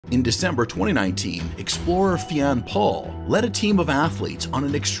In December 2019, explorer Fiann Paul led a team of athletes on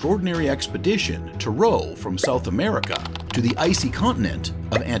an extraordinary expedition to row from South America to the icy continent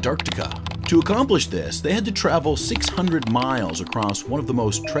of Antarctica. To accomplish this, they had to travel 600 miles across one of the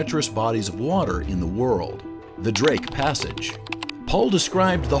most treacherous bodies of water in the world, the Drake Passage. Paul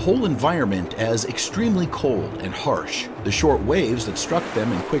described the whole environment as extremely cold and harsh. The short waves that struck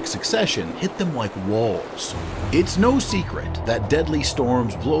them in quick succession hit them like walls. It's no secret that deadly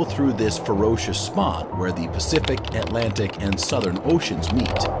storms blow through this ferocious spot where the Pacific, Atlantic, and Southern Oceans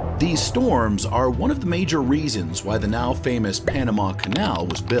meet. These storms are one of the major reasons why the now famous Panama Canal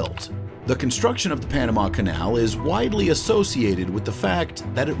was built. The construction of the Panama Canal is widely associated with the fact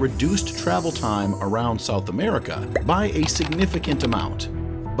that it reduced travel time around South America by a significant amount.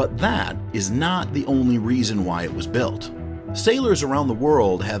 But that is not the only reason why it was built. Sailors around the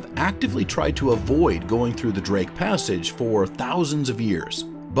world have actively tried to avoid going through the Drake Passage for thousands of years.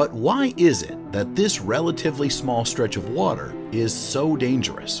 But why is it that this relatively small stretch of water is so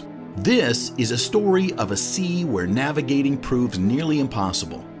dangerous? This is a story of a sea where navigating proves nearly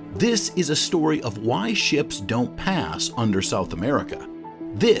impossible. This is a story of why ships don't pass under South America.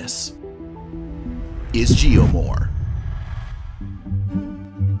 This is GeoMore.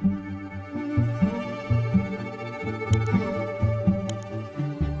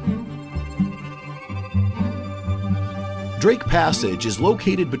 Drake Passage is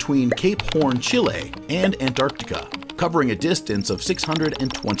located between Cape Horn, Chile, and Antarctica, covering a distance of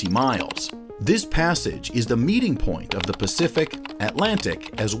 620 miles. This passage is the meeting point of the Pacific,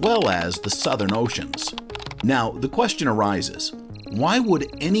 Atlantic, as well as the Southern Oceans. Now, the question arises, why would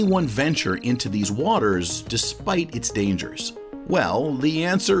anyone venture into these waters despite its dangers? Well, the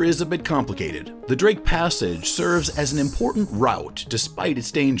answer is a bit complicated. The Drake Passage serves as an important route despite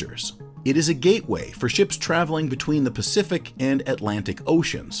its dangers. It is a gateway for ships traveling between the Pacific and Atlantic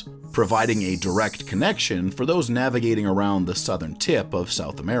Oceans, providing a direct connection for those navigating around the southern tip of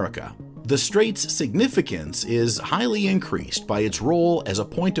South America. The strait's significance is highly increased by its role as a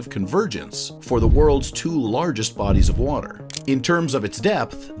point of convergence for the world's two largest bodies of water. In terms of its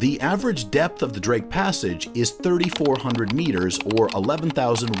depth, the average depth of the Drake Passage is 3,400 meters or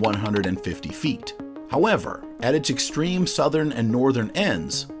 11,150 feet. However, at its extreme southern and northern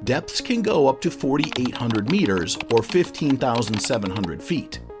ends, depths can go up to 4,800 meters or 15,700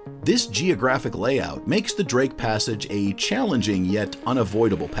 feet. This geographic layout makes the Drake Passage a challenging yet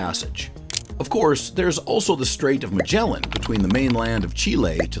unavoidable passage. Of course, there's also the Strait of Magellan between the mainland of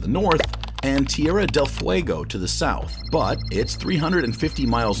Chile to the north and Tierra del Fuego to the south, but it's 350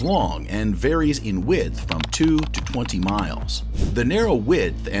 miles long and varies in width from 2 to 20 miles. The narrow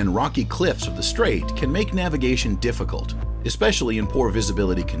width and rocky cliffs of the strait can make navigation difficult, especially in poor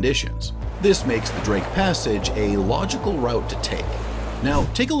visibility conditions. This makes the Drake Passage a logical route to take. Now,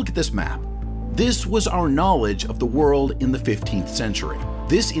 take a look at this map. This was our knowledge of the world in the 15th century.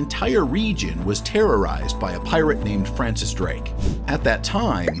 This entire region was terrorized by a pirate named Francis Drake. At that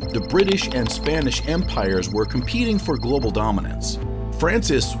time, the British and Spanish empires were competing for global dominance.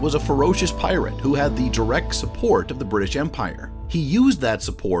 Francis was a ferocious pirate who had the direct support of the British Empire. He used that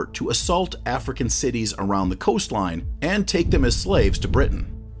support to assault African cities around the coastline and take them as slaves to Britain.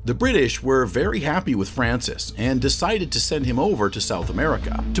 The British were very happy with Francis and decided to send him over to South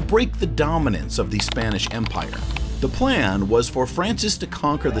America to break the dominance of the Spanish Empire. The plan was for Francis to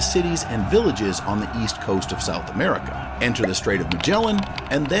conquer the cities and villages on the east coast of South America, enter the Strait of Magellan,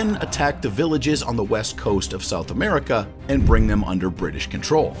 and then attack the villages on the west coast of South America and bring them under British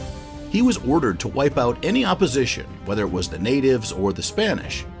control. He was ordered to wipe out any opposition, whether it was the natives or the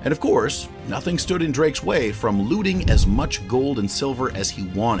Spanish. And of course, nothing stood in Drake's way from looting as much gold and silver as he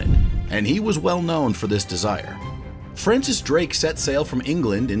wanted, and he was well known for this desire. Francis Drake set sail from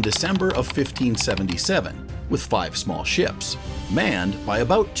England in December of 1577 with 5 small ships, manned by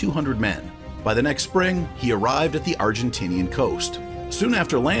about 200 men. By the next spring, he arrived at the Argentinian coast. Soon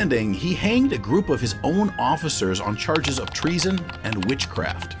after landing, he hanged a group of his own officers on charges of treason and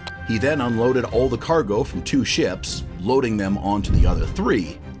witchcraft. He then unloaded all the cargo from 2 ships, loading them onto the other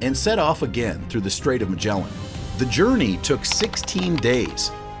 3, and set off again through the Strait of Magellan. The journey took 16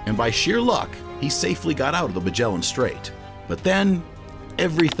 days, and by sheer luck, he safely got out of the Magellan Strait. But then,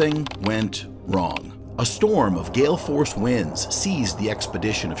 everything went wrong. A storm of gale-force winds seized the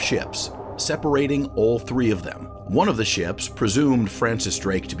expedition of ships, separating all 3 of them. One of the ships presumed Francis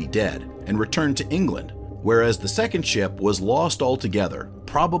Drake to be dead and returned to England, whereas the second ship was lost altogether,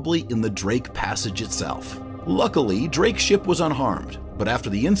 probably in the Drake Passage itself. Luckily, Drake's ship was unharmed, but after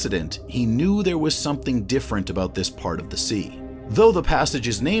the incident, he knew there was something different about this part of the sea. Though the passage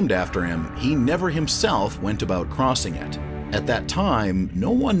is named after him, he never himself went about crossing it. At that time,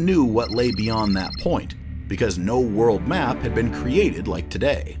 no one knew what lay beyond that point, because no world map had been created like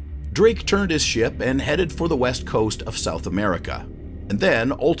today. Drake turned his ship and headed for the west coast of South America, and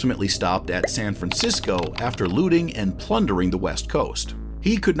then ultimately stopped at San Francisco after looting and plundering the west coast.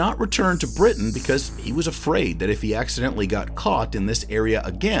 He could not return to Britain because he was afraid that if he accidentally got caught in this area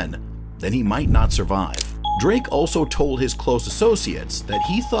again, then he might not survive. Drake also told his close associates that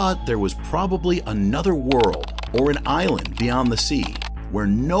he thought there was probably another world or an island beyond the sea where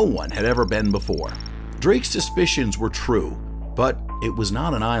no one had ever been before. Drake's suspicions were true, but it was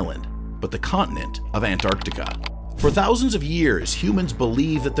not an island, but the continent of Antarctica. For thousands of years, humans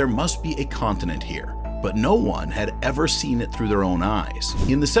believed that there must be a continent here, but no one had ever seen it through their own eyes.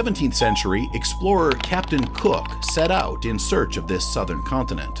 In the 17th century, explorer Captain Cook set out in search of this southern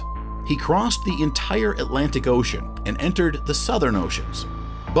continent. He crossed the entire Atlantic Ocean and entered the southern oceans,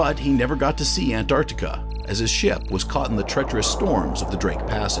 but he never got to see Antarctica, as his ship was caught in the treacherous storms of the Drake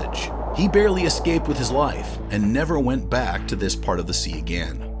Passage. He barely escaped with his life and never went back to this part of the sea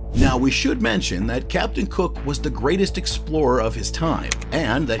again. Now, we should mention that Captain Cook was the greatest explorer of his time,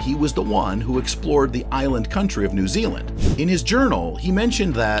 and that he was the one who explored the island country of New Zealand. In his journal, he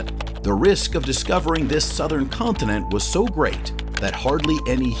mentioned that the risk of discovering this southern continent was so great that hardly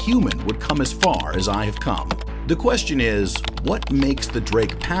any human would come as far as I have come. The question is, what makes the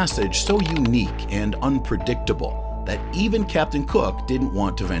Drake Passage so unique and unpredictable that even Captain Cook didn't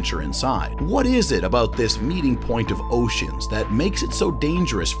want to venture inside? What is it about this meeting point of oceans that makes it so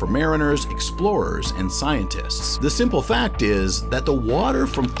dangerous for mariners, explorers, and scientists? The simple fact is that the water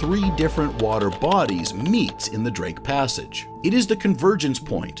from 3 different water bodies meets in the Drake Passage. It is the convergence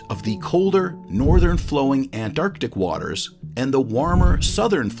point of the colder, northern flowing Antarctic waters and the warmer,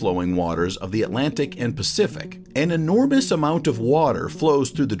 southern flowing waters of the Atlantic and Pacific. An enormous amount of water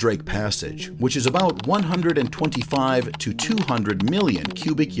flows through the Drake Passage, which is about 125 to 200 million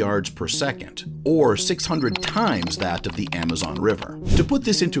cubic yards per second, or 600 times that of the Amazon River. To put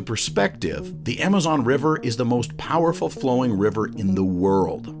this into perspective, the Amazon River is the most powerful flowing river in the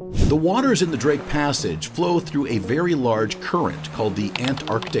world. The waters in the Drake Passage flow through a very large current called the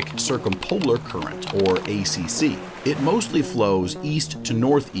Antarctic Circumpolar Current, or ACC. It mostly flows east to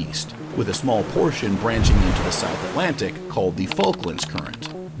northeast, with a small portion branching into the South Atlantic called the Falklands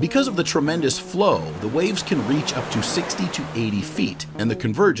Current. Because of the tremendous flow, the waves can reach up to 60 to 80 feet, and the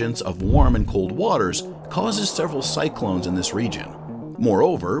convergence of warm and cold waters causes several cyclones in this region.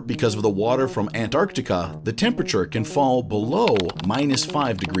 Moreover, because of the water from Antarctica, the temperature can fall below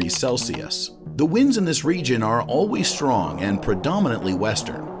 -5 degrees Celsius. The winds in this region are always strong and predominantly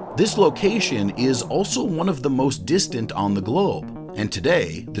western. This location is also one of the most distant on the globe, and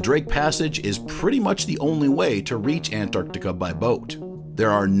today, the Drake Passage is pretty much the only way to reach Antarctica by boat.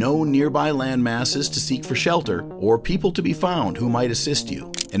 There are no nearby land masses to seek for shelter or people to be found who might assist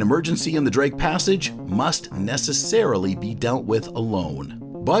you. An emergency in the Drake Passage must necessarily be dealt with alone.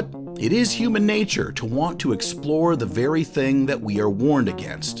 But it is human nature to want to explore the very thing that we are warned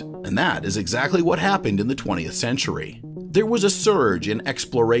against, and that is exactly what happened in the 20th century. There was a surge in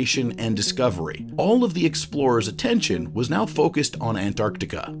exploration and discovery. All of the explorers' attention was now focused on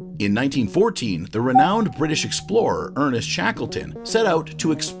Antarctica. In 1914, the renowned British explorer Ernest Shackleton set out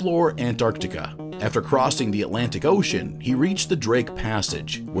to explore Antarctica. After crossing the Atlantic Ocean, he reached the Drake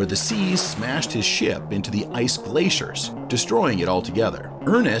Passage, where the seas smashed his ship into the ice glaciers, destroying it altogether.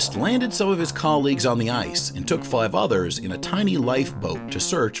 Ernest landed some of his colleagues on the ice and took 5 others in a tiny lifeboat to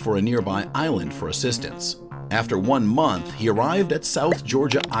search for a nearby island for assistance. After 1 month, he arrived at South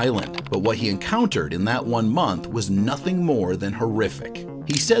Georgia Island, but what he encountered in that 1 month was nothing more than horrific.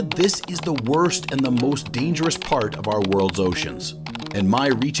 He said, "This is the worst and the most dangerous part of our world's oceans, and my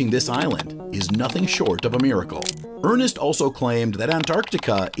reaching this island is nothing short of a miracle." Ernest also claimed that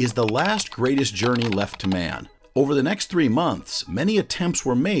Antarctica is the last greatest journey left to man. Over the next 3 months, many attempts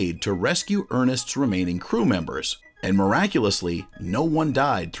were made to rescue Ernest's remaining crew members, and miraculously, no one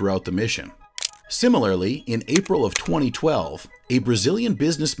died throughout the mission. Similarly, in April of 2012, a Brazilian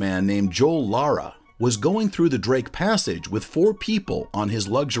businessman named Joel Lara was going through the Drake Passage with 4 people on his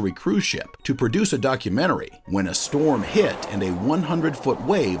luxury cruise ship to produce a documentary when a storm hit and a 100-foot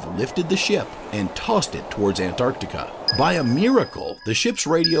wave lifted the ship and tossed it towards Antarctica. By a miracle, the ship's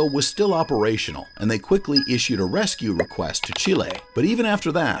radio was still operational, and they quickly issued a rescue request to Chile. But even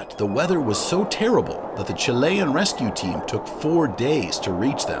after that, the weather was so terrible that the Chilean rescue team took 4 days to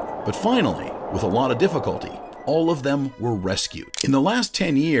reach them. But finally, with a lot of difficulty, all of them were rescued. In the last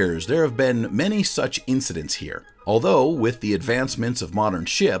 10 years, there have been many such incidents here, Although, with the advancements of modern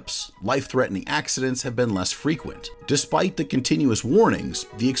ships, life-threatening accidents have been less frequent. Despite the continuous warnings,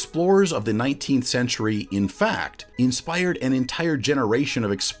 the explorers of the 19th century, in fact, inspired an entire generation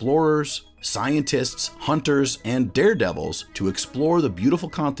of explorers, scientists, hunters, and daredevils to explore the beautiful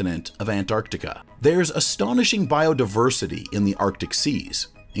continent of Antarctica. There's astonishing biodiversity in the Arctic seas,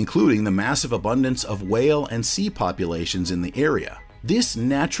 including the massive abundance of whale and sea populations in the area. This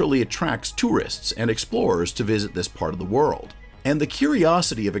naturally attracts tourists and explorers to visit this part of the world. And the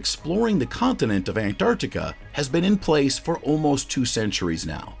curiosity of exploring the continent of Antarctica has been in place for almost 2 centuries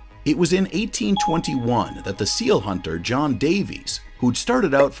now. It was in 1821 that the seal hunter John Davies, who'd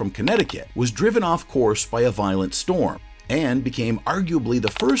started out from Connecticut, was driven off course by a violent storm and became arguably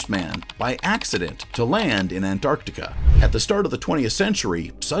the first man by accident to land in Antarctica. At the start of the 20th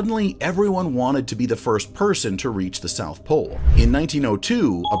century, suddenly everyone wanted to be the first person to reach the South Pole. In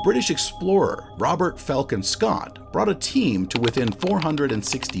 1902, a British explorer, Robert Falcon Scott, brought a team to within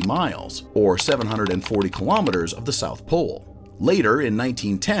 460 miles, or 740 kilometers of the South Pole. Later, in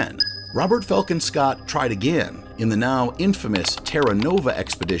 1910, Robert Falcon Scott tried again in the now infamous Terra Nova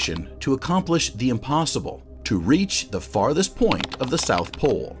expedition to accomplish the impossible, to reach the farthest point of the South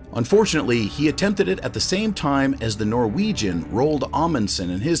Pole. Unfortunately, he attempted it at the same time as the Norwegian Roald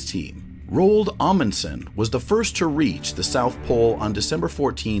Amundsen and his team. Roald Amundsen was the first to reach the South Pole on December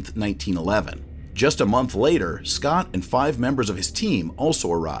 14, 1911. Just a month later, Scott and 5 members of his team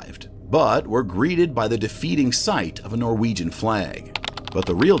also arrived, but were greeted by the defeating sight of a Norwegian flag. But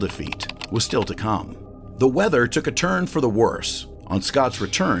the real defeat was still to come. The weather took a turn for the worse. On Scott's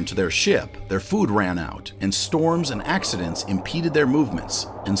return to their ship, their food ran out, and storms and accidents impeded their movements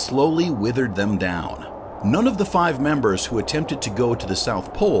and slowly withered them down. None of the 5 members who attempted to go to the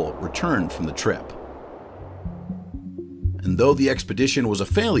South Pole returned from the trip. And though the expedition was a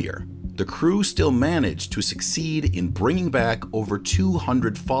failure, the crew still managed to succeed in bringing back over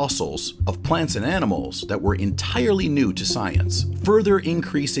 200 fossils of plants and animals that were entirely new to science, further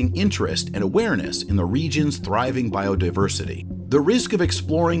increasing interest and awareness in the region's thriving biodiversity. The risk of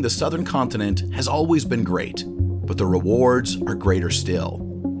exploring the southern continent has always been great, but the rewards are greater still.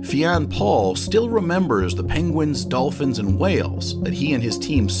 Fiann Paul still remembers the penguins, dolphins, and whales that he and his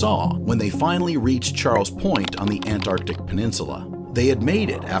team saw when they finally reached Charles Point on the Antarctic Peninsula. They had made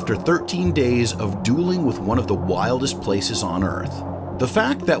it after 13 days of dueling with one of the wildest places on Earth. The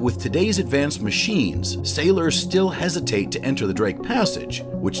fact that with today's advanced machines, sailors still hesitate to enter the Drake Passage,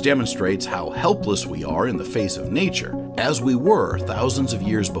 which demonstrates how helpless we are in the face of nature, as we were thousands of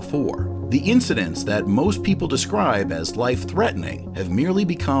years before. The incidents that most people describe as life-threatening have merely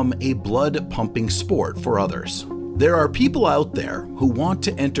become a blood-pumping sport for others. There are people out there who want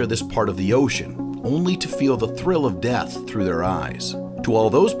to enter this part of the ocean, only to feel the thrill of death through their eyes. To all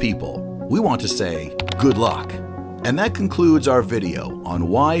those people, we want to say, good luck. And that concludes our video on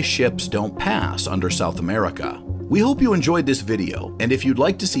why ships don't pass under South America. We hope you enjoyed this video, and if you'd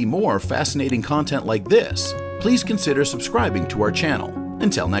like to see more fascinating content like this, please consider subscribing to our channel.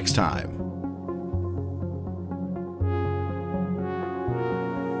 Until next time.